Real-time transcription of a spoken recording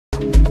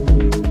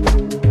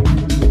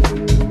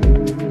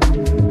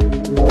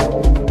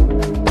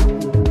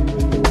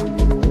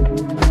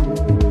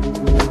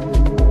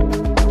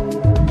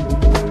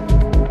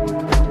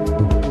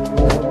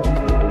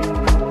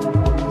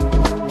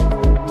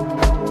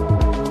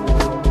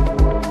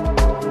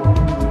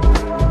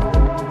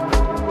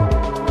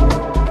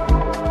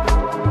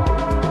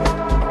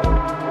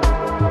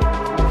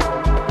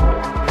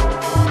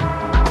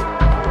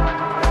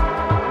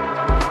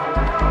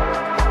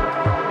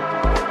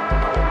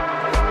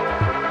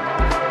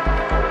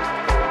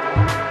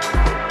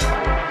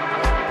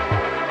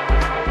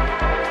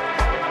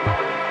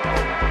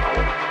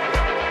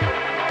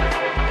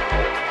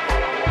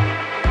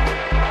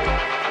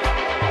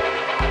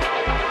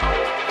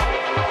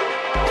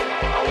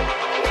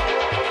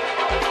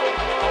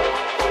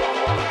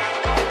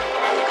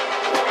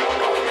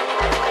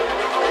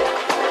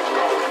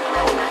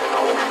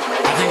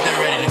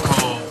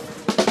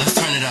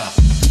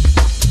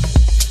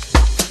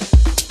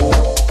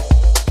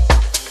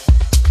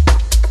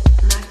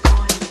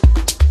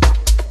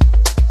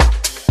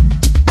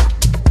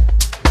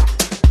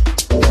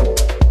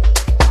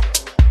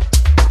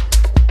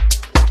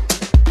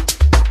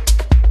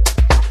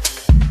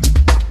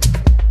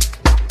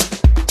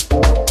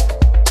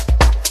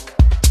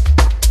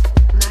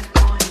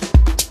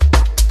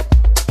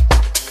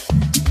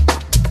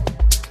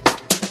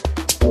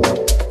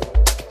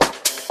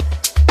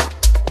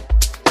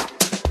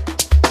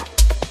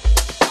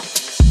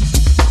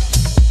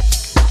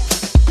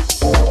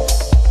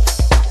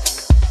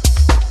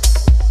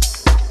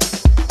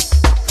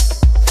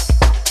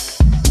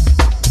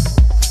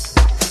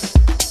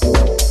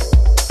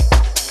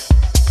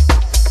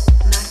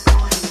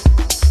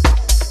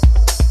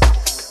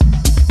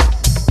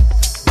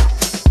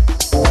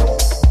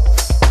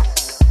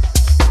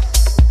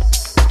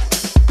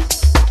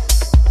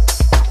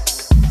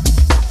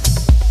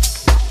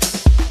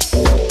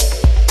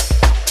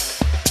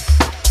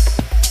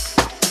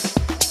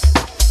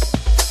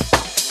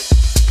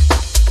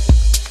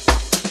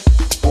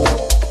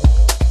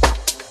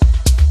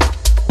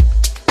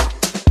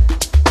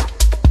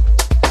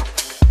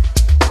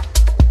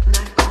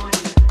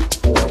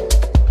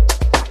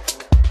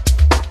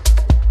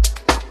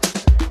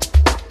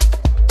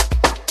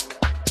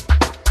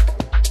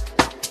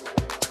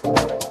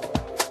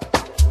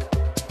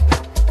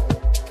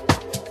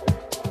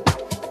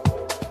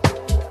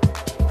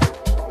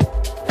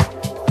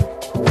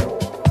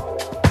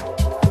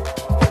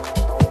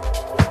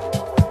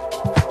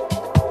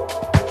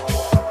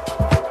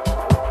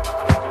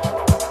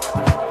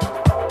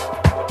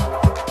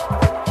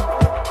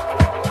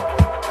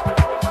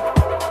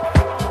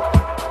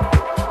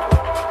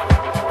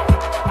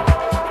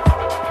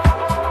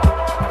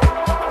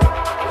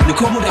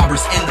Nicole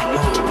Moudaber's in the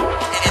mood.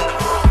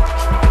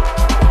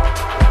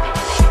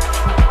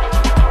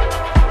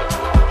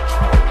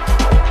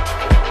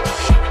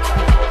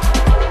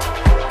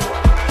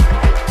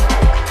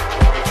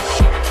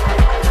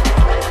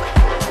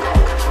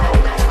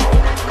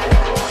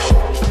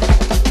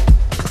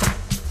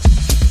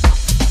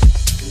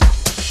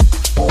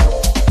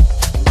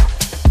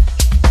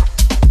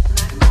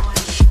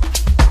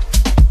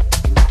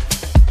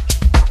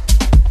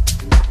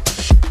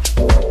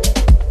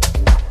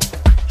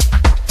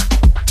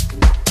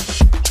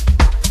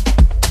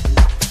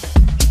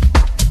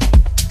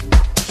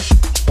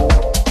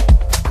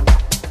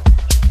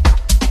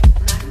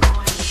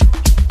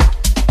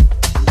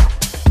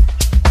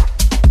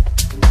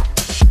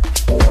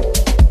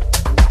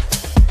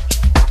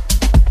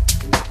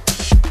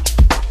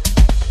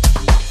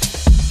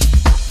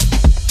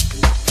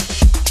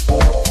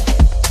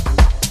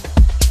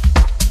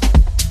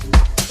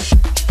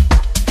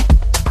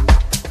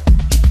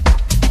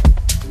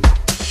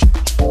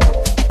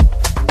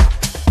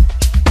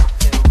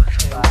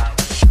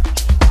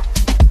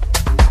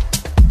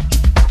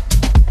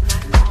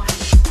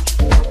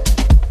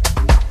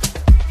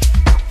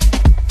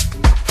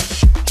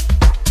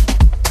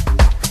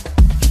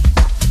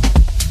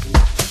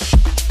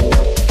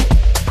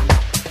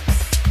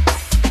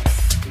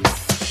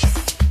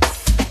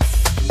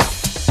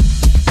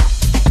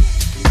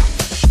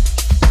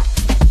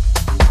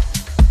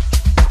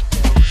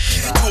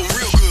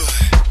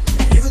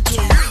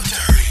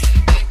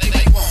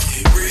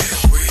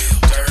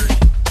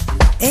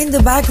 In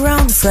the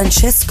background,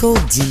 Francesco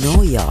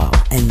Dinoia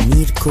and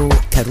Mirco,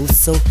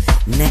 Caruso,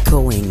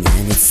 Nacoing,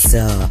 and it's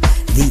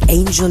the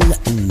Angel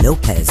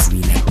Lopez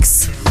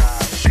remix.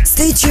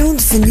 Stay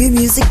tuned for new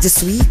music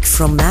this week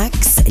from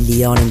Max,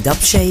 Leon and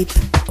Dubshape,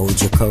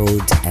 Audio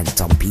Code and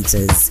Tom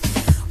Peters,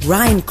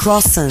 Ryan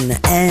Crossan,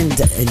 and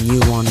a new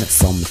one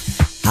from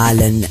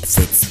Alan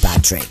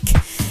Fitzpatrick.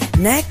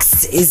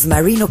 Next is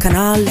Marino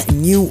Canal,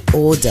 New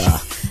Order.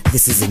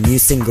 This is a new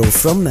single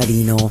from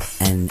Marino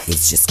and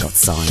it's just got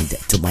signed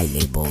to my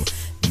label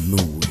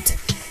Mood.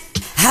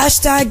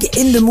 Hashtag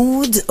in the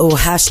mood or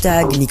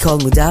hashtag Nicole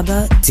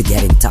Moudaber to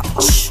get in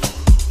touch.